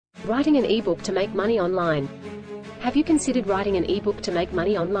Writing an ebook to make money online. Have you considered writing an ebook to make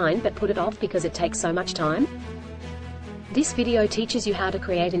money online but put it off because it takes so much time? This video teaches you how to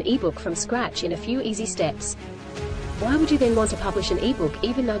create an ebook from scratch in a few easy steps. Why would you then want to publish an ebook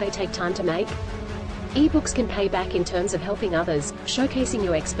even though they take time to make? Ebooks can pay back in terms of helping others, showcasing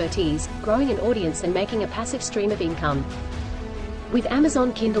your expertise, growing an audience and making a passive stream of income. With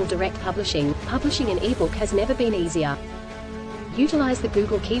Amazon Kindle Direct Publishing, publishing an ebook has never been easier. Utilize the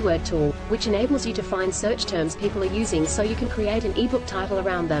Google Keyword Tool, which enables you to find search terms people are using so you can create an ebook title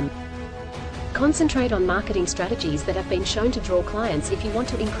around them. Concentrate on marketing strategies that have been shown to draw clients if you want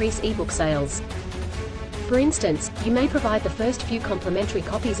to increase ebook sales. For instance, you may provide the first few complimentary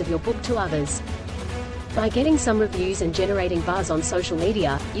copies of your book to others. By getting some reviews and generating buzz on social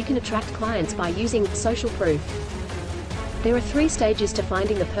media, you can attract clients by using social proof. There are 3 stages to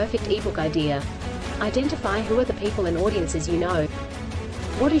finding the perfect ebook idea. Identify who are the people and audiences you know.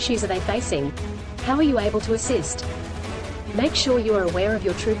 What issues are they facing? How are you able to assist? Make sure you are aware of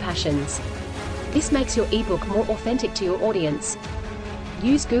your true passions. This makes your ebook more authentic to your audience.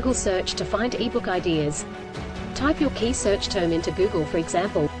 Use Google search to find ebook ideas. Type your key search term into Google, for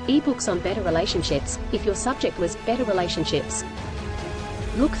example, ebooks on better relationships, if your subject was better relationships.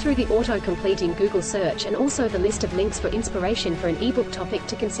 Look through the autocomplete in Google search and also the list of links for inspiration for an ebook topic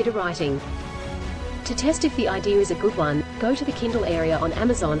to consider writing. To test if the idea is a good one, go to the Kindle area on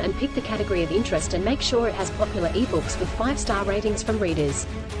Amazon and pick the category of interest and make sure it has popular ebooks with 5-star ratings from readers.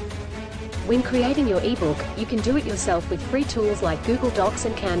 When creating your ebook, you can do it yourself with free tools like Google Docs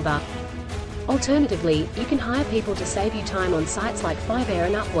and Canva. Alternatively, you can hire people to save you time on sites like Fiverr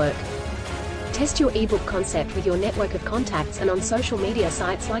and Upwork. Test your ebook concept with your network of contacts and on social media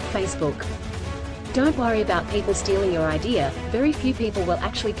sites like Facebook. Don't worry about people stealing your idea. Very few people will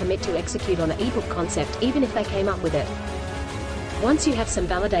actually commit to execute on an ebook concept even if they came up with it. Once you have some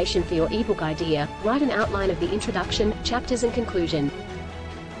validation for your ebook idea, write an outline of the introduction, chapters and conclusion.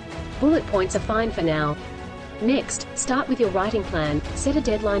 Bullet points are fine for now. Next, start with your writing plan, set a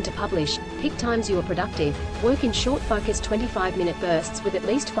deadline to publish, pick times you are productive, work in short focused 25-minute bursts with at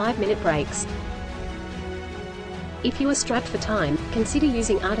least 5-minute breaks. If you are strapped for time, consider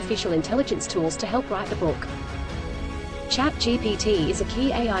using artificial intelligence tools to help write the book. ChatGPT is a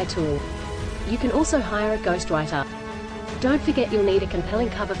key AI tool. You can also hire a ghostwriter. Don't forget you'll need a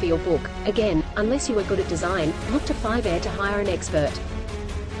compelling cover for your book. Again, unless you are good at design, look to Fiverr to hire an expert.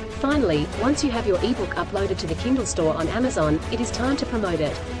 Finally, once you have your ebook uploaded to the Kindle store on Amazon, it is time to promote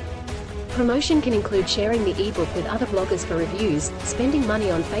it. Promotion can include sharing the ebook with other bloggers for reviews, spending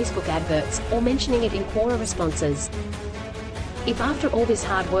money on Facebook adverts, or mentioning it in Quora responses. If after all this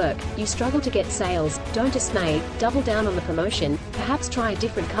hard work, you struggle to get sales, don't dismay, double down on the promotion, perhaps try a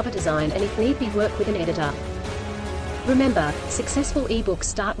different cover design and if need be work with an editor. Remember, successful ebooks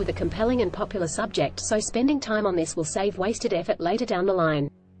start with a compelling and popular subject, so spending time on this will save wasted effort later down the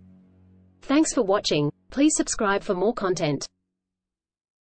line. Thanks for watching. Please subscribe for more content.